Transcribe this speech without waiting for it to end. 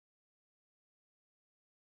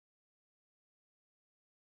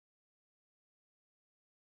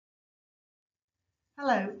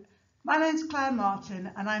Hello, my name's Clare Martin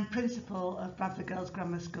and I'm Principal of Bradford Girls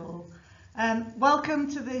Grammar School. Welcome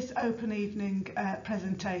to this open evening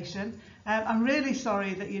presentation. I'm really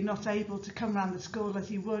sorry that you're not able to come around the school as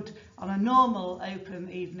you would on a normal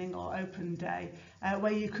open evening or open day,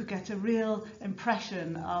 where you could get a real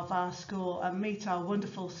impression of our school and meet our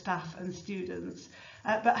wonderful staff and students.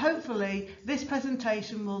 But hopefully this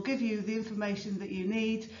presentation will give you the information that you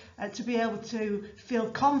need to be able to feel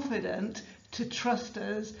confident to trust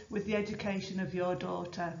us with the education of your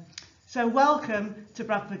daughter. So welcome to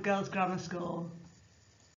Bradford Girls Grammar School.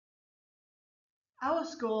 Our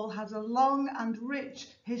school has a long and rich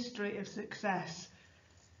history of success.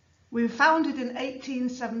 We were founded in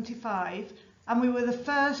 1875 and we were the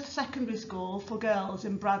first secondary school for girls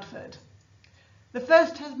in Bradford. The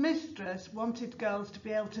first headmistress wanted girls to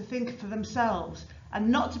be able to think for themselves and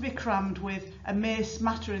not to be crammed with a mere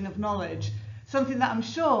smattering of knowledge, something that I'm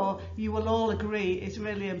sure you will all agree is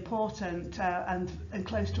really important and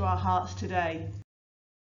close to our hearts today.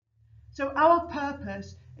 So our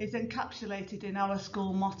purpose is encapsulated in our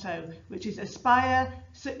school motto, which is aspire,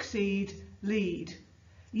 succeed, lead.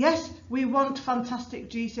 Yes, we want fantastic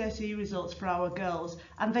GCSE results for our girls,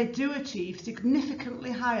 and they do achieve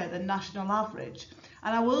significantly higher than national average,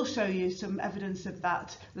 and I will show you some evidence of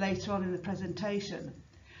that later on in the presentation.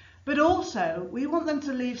 But also, we want them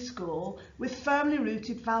to leave school with firmly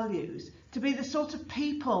rooted values, to be the sort of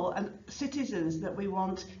people and citizens that we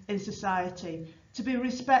want in society, to be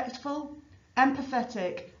respectful,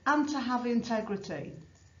 empathetic, and to have integrity.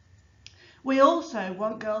 We also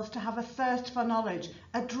want girls to have a thirst for knowledge,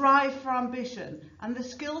 a drive for ambition, and the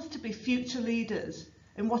skills to be future leaders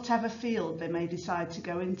in whatever field they may decide to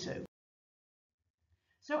go into.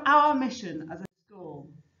 So our mission as a school.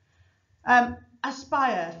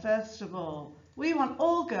 Aspire, first of all. We want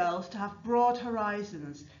all girls to have broad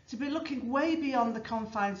horizons, to be looking way beyond the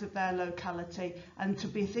confines of their locality and to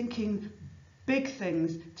be thinking big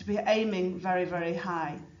things, to be aiming very, very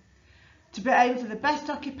high. To be aiming for the best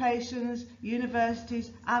occupations, universities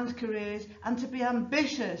and careers, and to be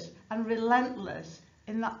ambitious and relentless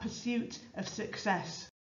in that pursuit of success.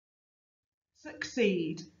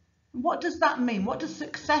 Succeed. What does that mean? What does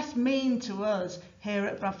success mean to us here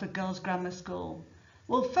at Bradford Girls Grammar School?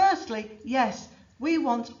 Well, firstly, yes, we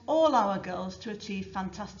want all our girls to achieve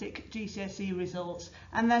fantastic GCSE results,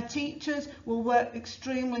 and their teachers will work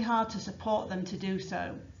extremely hard to support them to do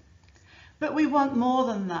so. But we want more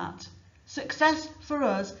than that. Success for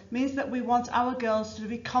us means that we want our girls to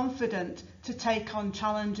be confident to take on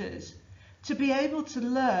challenges, to be able to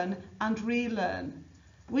learn and relearn.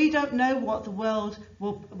 We don't know what the world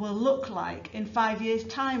will look like in 5 years'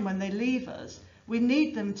 time when they leave us. We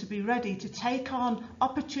need them to be ready to take on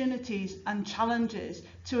opportunities and challenges,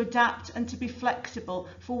 to adapt and to be flexible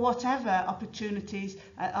for whatever opportunities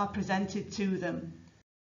are presented to them.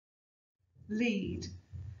 Lead.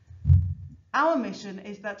 Our mission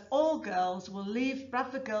is that all girls will leave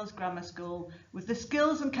Bradford Girls Grammar School with the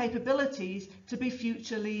skills and capabilities to be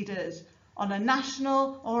future leaders on a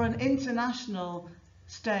national or an international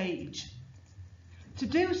stage. To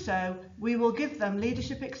do so, we will give them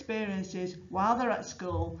leadership experiences while they're at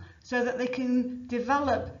school so that they can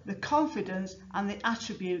develop the confidence and the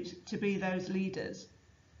attributes to be those leaders.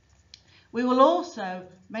 We will also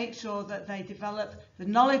make sure that they develop the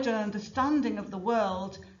knowledge and understanding of the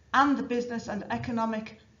world and the business and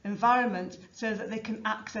economic environment so that they can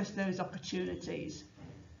access those opportunities.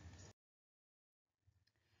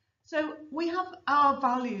 So we have our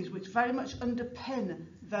values which very much underpin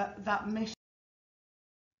that mission.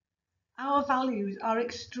 Our values are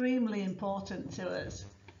extremely important to us.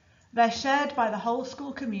 They're shared by the whole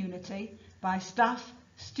school community, by staff,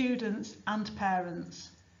 students and parents.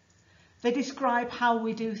 They describe how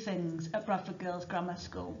we do things at Bradford Girls Grammar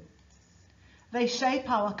School. They shape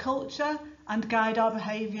our culture and guide our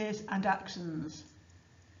behaviours and actions.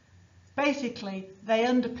 Basically, they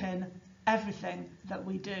underpin everything that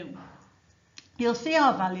we do. You'll see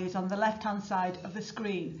our values on the left-hand side of the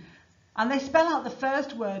screen, and they spell out the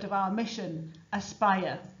first word of our mission,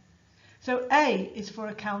 aspire. So A is for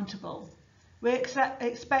accountable. We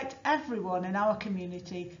expect everyone in our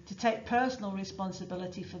community to take personal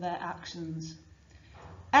responsibility for their actions.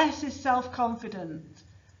 S is self-confident.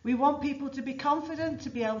 We want people to be confident, to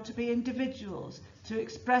be able to be individuals, to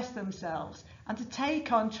express themselves and to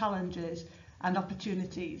take on challenges and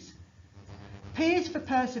opportunities. P is for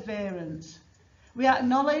perseverance. We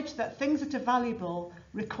acknowledge that things that are valuable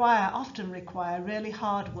often require really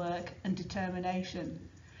hard work and determination.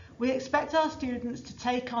 We expect our students to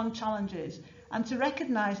take on challenges and to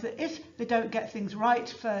recognise that if they don't get things right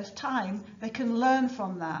first time, they can learn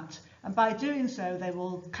from that and by doing so they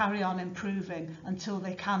will carry on improving until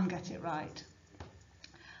they can get it right.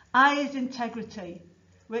 I is integrity.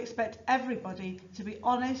 We expect everybody to be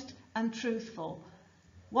honest and truthful.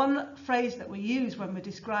 One phrase that we use when we're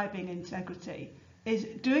describing integrity is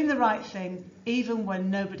doing the right thing even when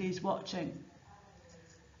nobody's watching.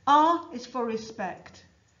 R is for respect.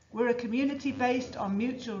 We're a community based on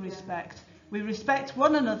mutual respect. We respect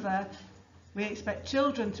one another, we expect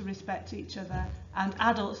children to respect each other and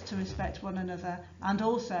adults to respect one another, and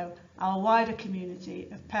also our wider community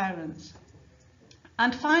of parents.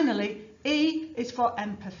 And finally, E is for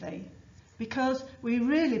empathy, because we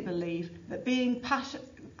really believe that being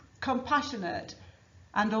compassionate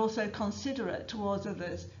and also considerate towards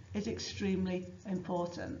others is extremely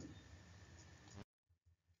important.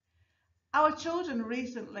 Our children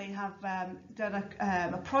recently have done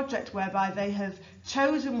a project whereby they have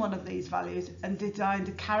chosen one of these values and designed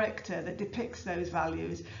a character that depicts those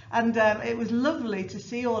values. And it was lovely to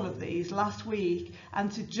see all of these last week and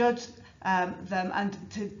to judge them and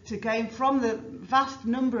to gain from the vast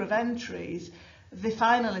number of entries the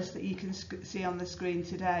finalists that you can see on the screen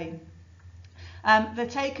today. They're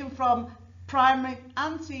taken from primary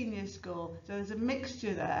and senior school, so there's a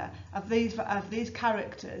mixture there of these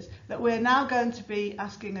characters that we're now going to be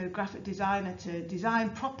asking a graphic designer to design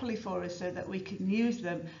properly for us so that we can use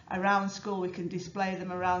them around school, we can display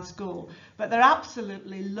them around school. But they're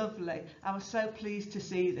absolutely lovely. I was so pleased to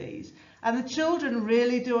see these. And the children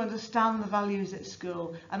really do understand the values at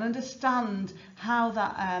school and understand how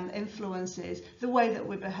that influences the way that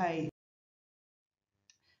we behave.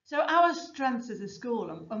 So our strengths as a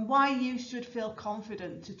school and why you should feel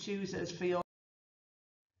confident to choose us for your...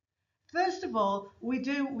 First of all,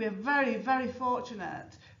 we're very, very fortunate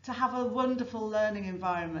to have a wonderful learning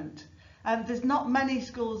environment. There's not many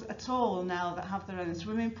schools at all now that have their own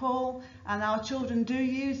swimming pool, and our children do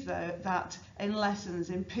use that in lessons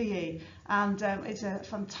in PE, and it's a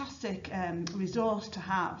fantastic resource to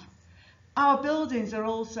have. Our buildings are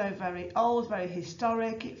also very old, very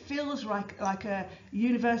historic. It feels like a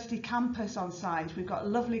university campus on site. We've got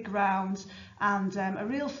lovely grounds and a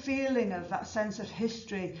real feeling of that sense of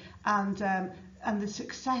history and the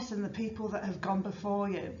success and the people that have gone before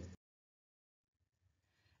you.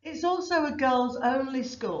 It's also a girls-only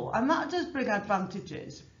school, and that does bring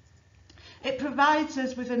advantages. It provides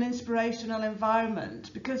us with an inspirational environment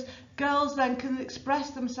because girls then can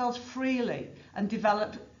express themselves freely and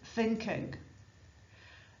develop thinking.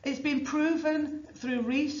 It's been proven through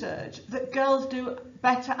research that girls do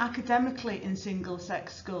better academically in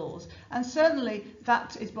single-sex schools, and certainly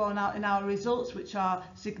that is borne out in our results, which are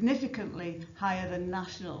significantly higher than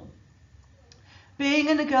national. Being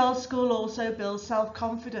in a girls' school also builds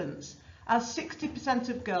self-confidence, as 60%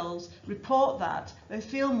 of girls report that they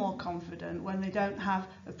feel more confident when they don't have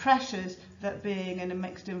the pressures that being in a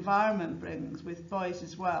mixed environment brings with boys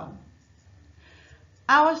as well.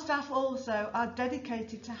 Our staff also are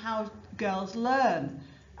dedicated to how girls learn,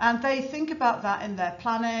 and they think about that in their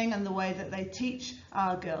planning and the way that they teach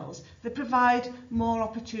our girls. They provide more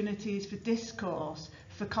opportunities for discourse,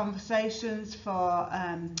 for conversations, for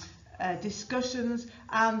discussions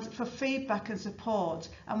and for feedback and support,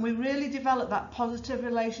 and we really develop that positive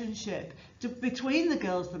relationship between the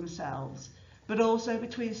girls themselves, but also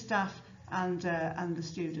between staff and the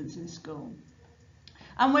students in school.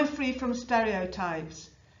 And we're free from stereotypes.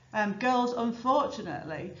 Girls,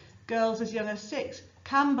 unfortunately, girls as young as 6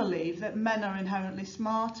 can believe that men are inherently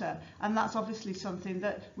smarter, and that's obviously something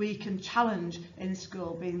that we can challenge in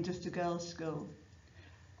school, being just a girls' school.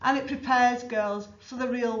 And it prepares girls for the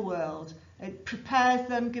real world. It prepares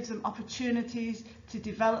them, gives them opportunities to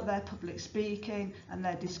develop their public speaking and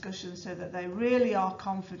their discussions so that they really are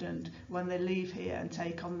confident when they leave here and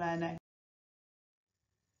take on their next.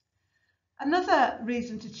 Another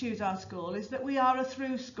reason to choose our school is that we are a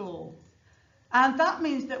through school. And that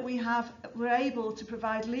means that we're able to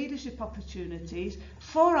provide leadership opportunities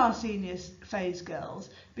for our senior phase girls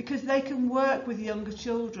because they can work with younger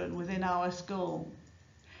children within our school.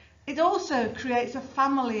 It also creates a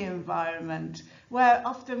family environment where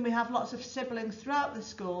often we have lots of siblings throughout the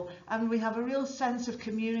school and we have a real sense of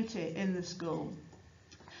community in the school.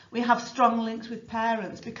 We have strong links with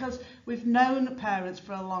parents because we've known parents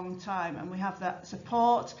for a long time, and we have that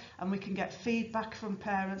support and we can get feedback from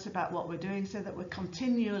parents about what we're doing so that we're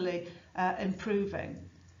continually improving.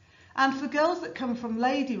 And for girls that come from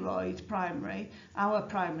Lady Royd Primary, our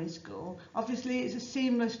primary school, obviously it's a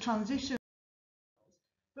seamless transition.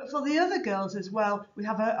 But for the other girls as well, we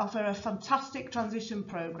offer a fantastic transition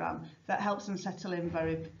programme that helps them settle in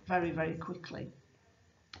very, very, very quickly.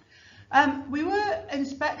 We were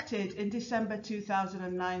inspected in December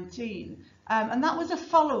 2019, and that was a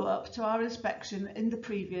follow-up to our inspection in the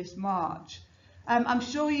previous March. I'm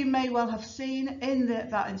sure you may well have seen in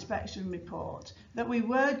that inspection report that we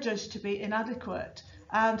were judged to be inadequate,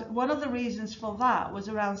 and one of the reasons for that was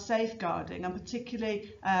around safeguarding, and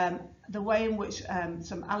particularly the way in which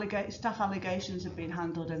some staff allegations have been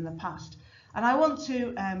handled in the past. And I want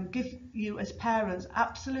to give you as parents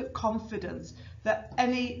absolute confidence that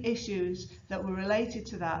any issues that were related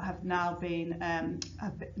to that have now been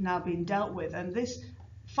dealt with. And this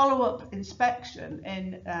follow-up inspection,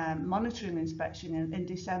 monitoring inspection in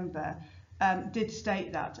December, did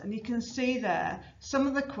state that. And you can see there some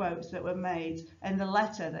of the quotes that were made in the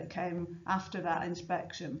letter that came after that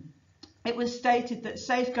inspection. It was stated that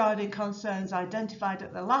safeguarding concerns identified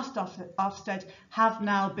at the last Ofsted have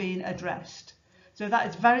now been addressed. So that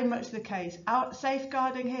is very much the case. Our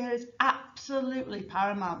safeguarding here is absolutely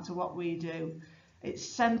paramount to what we do. It's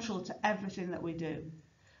central to everything that we do.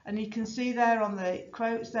 And you can see there on the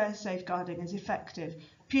quotes there, safeguarding is effective.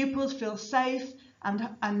 Pupils feel safe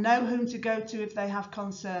and know whom to go to if they have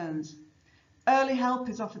concerns. Early help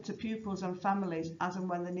is offered to pupils and families as and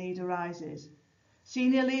when the need arises.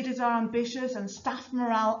 Senior leaders are ambitious and staff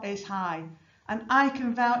morale is high. And I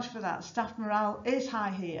can vouch for that. Staff morale is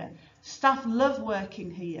high here. Staff love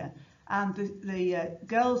working here. And the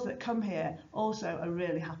girls that come here also are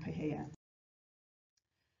really happy here.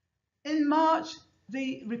 In March,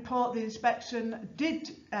 the inspection did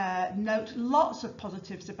note lots of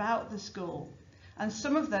positives about the school. And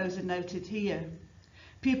some of those are noted here.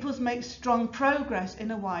 Pupils make strong progress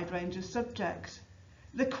in a wide range of subjects.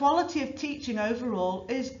 The quality of teaching overall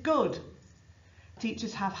is good.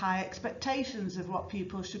 Teachers have high expectations of what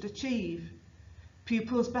pupils should achieve.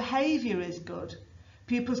 Pupils' behaviour is good.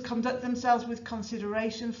 Pupils conduct themselves with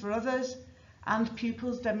consideration for others, and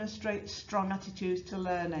pupils demonstrate strong attitudes to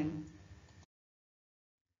learning.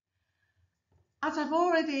 As I've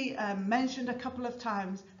already mentioned a couple of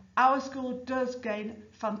times, our school does gain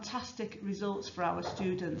fantastic results for our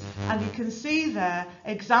students, and you can see there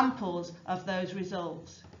examples of those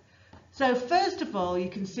results. So first of all, you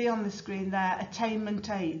can see on the screen there Attainment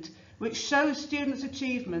 8, which shows students'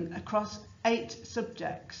 achievement across 8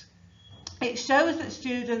 subjects. It shows that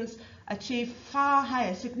students achieve far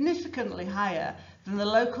higher, significantly higher than the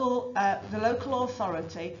local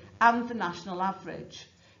authority and the national average.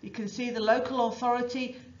 You can see the local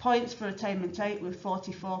authority points for Attainment 8 with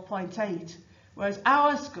 44.8, whereas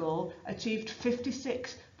our school achieved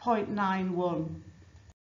 56.91.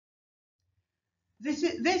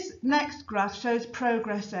 This next graph shows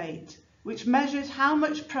Progress 8, which measures how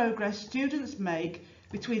much progress students make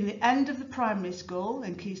between the end of the primary school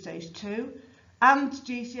in Key Stage 2 and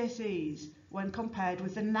GCSEs when compared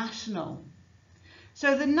with the national.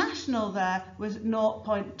 So the national there was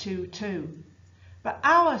 0.22. But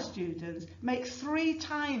our students make 3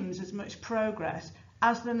 times as much progress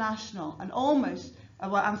as the national, and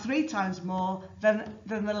and 3 times more than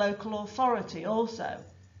the local authority also.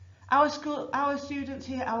 Our students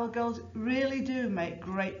here, our girls, really do make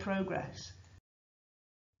great progress.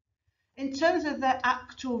 In terms of their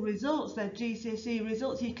actual results, their GCSE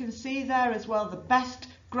results, you can see there as well the best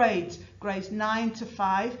grades 9 to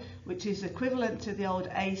 5, which is equivalent to the old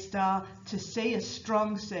A star, to C, a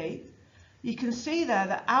strong C. You can see there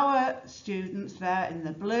that our students there in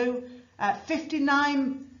the blue,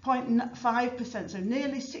 59.5%, so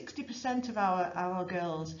nearly 60% of our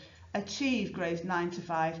girls achieve grades 9 to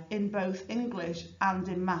 5 in both English and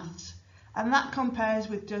in maths. And that compares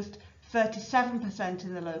with just 37%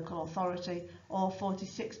 in the local authority or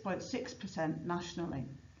 46.6% nationally.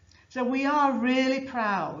 So we are really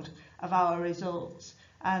proud of our results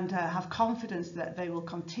and have confidence that they will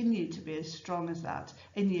continue to be as strong as that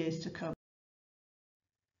in years to come.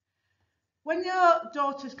 When your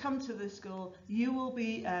daughters come to the school, you will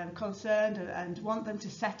be concerned and want them to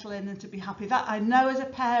settle in and to be happy. That I know as a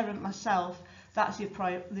parent myself, that's your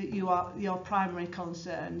primary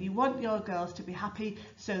concern. You want your girls to be happy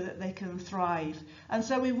so that they can thrive. And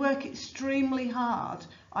so we work extremely hard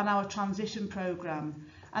on our transition programme.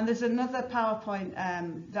 And there's another PowerPoint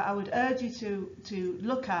that I would urge you to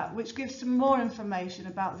look at, which gives some more information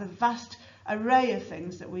about the vast array of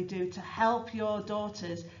things that we do to help your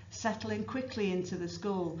daughters settle in quickly into the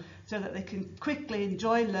school so that they can quickly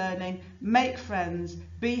enjoy learning, make friends,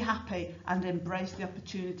 be happy and embrace the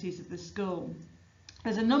opportunities of the school.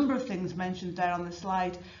 There's a number of things mentioned there on the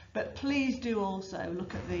slide, but please do also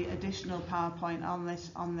look at the additional PowerPoint on this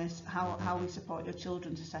how we support your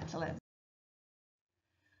children to settle in.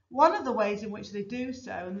 One of the ways in which they do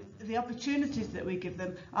so, and the opportunities that we give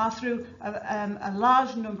them, are through a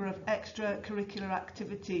large number of extracurricular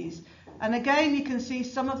activities. And again, you can see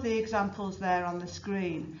some of the examples there on the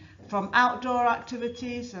screen. From outdoor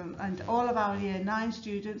activities, and all of our Year 9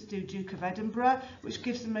 students do Duke of Edinburgh, which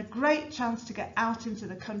gives them a great chance to get out into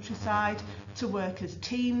the countryside, to work as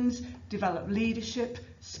teams, develop leadership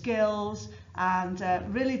skills, and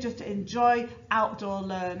really just enjoy outdoor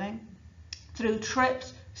learning through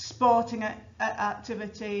trips, sporting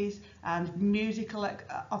activities and musical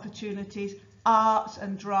opportunities, arts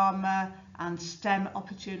and drama and STEM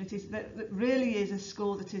opportunities. That really is a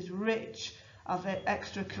school that is rich of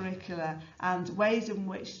extracurricular and ways in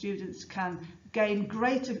which students can gain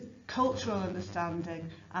greater cultural understanding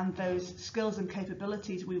and those skills and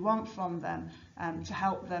capabilities we want from them to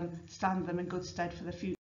help them stand them in good stead for the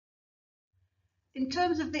future. In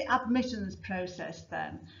terms of the admissions process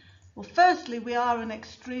then, well, firstly, we are an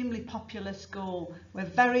extremely popular school. We're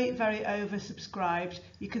very, very oversubscribed.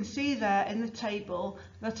 You can see there in the table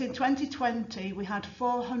that in 2020 we had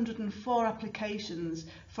 404 applications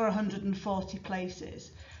for 140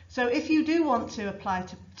 places. So if you do want to apply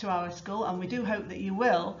to our school, and we do hope that you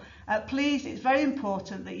will, please, it's very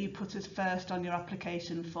important that you put us first on your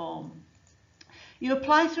application form. You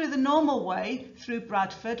apply through the normal way, through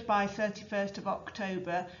Bradford, by 31st of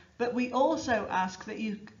October, but we also ask that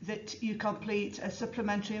you complete a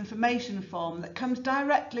supplementary information form that comes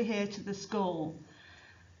directly here to the school.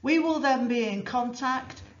 We will then be in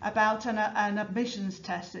contact about an admissions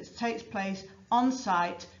test that takes place on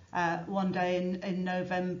site one day in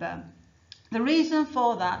November. The reason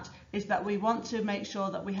for that is that we want to make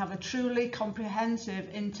sure that we have a truly comprehensive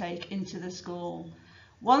intake into the school.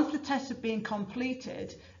 Once the tests have been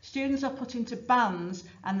completed, students are put into bands,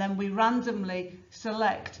 and then we randomly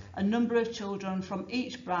select a number of children from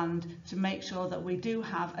each band to make sure that we do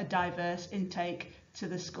have a diverse intake to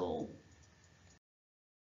the school.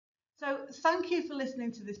 So thank you for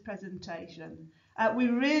listening to this presentation. We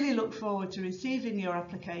really look forward to receiving your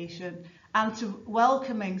application and to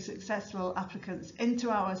welcoming successful applicants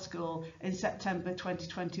into our school in September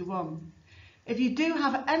 2021. If you do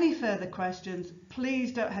have any further questions,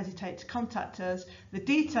 please don't hesitate to contact us. The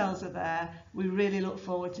details are there. We really look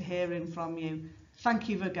forward to hearing from you. Thank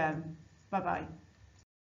you again. Bye-bye.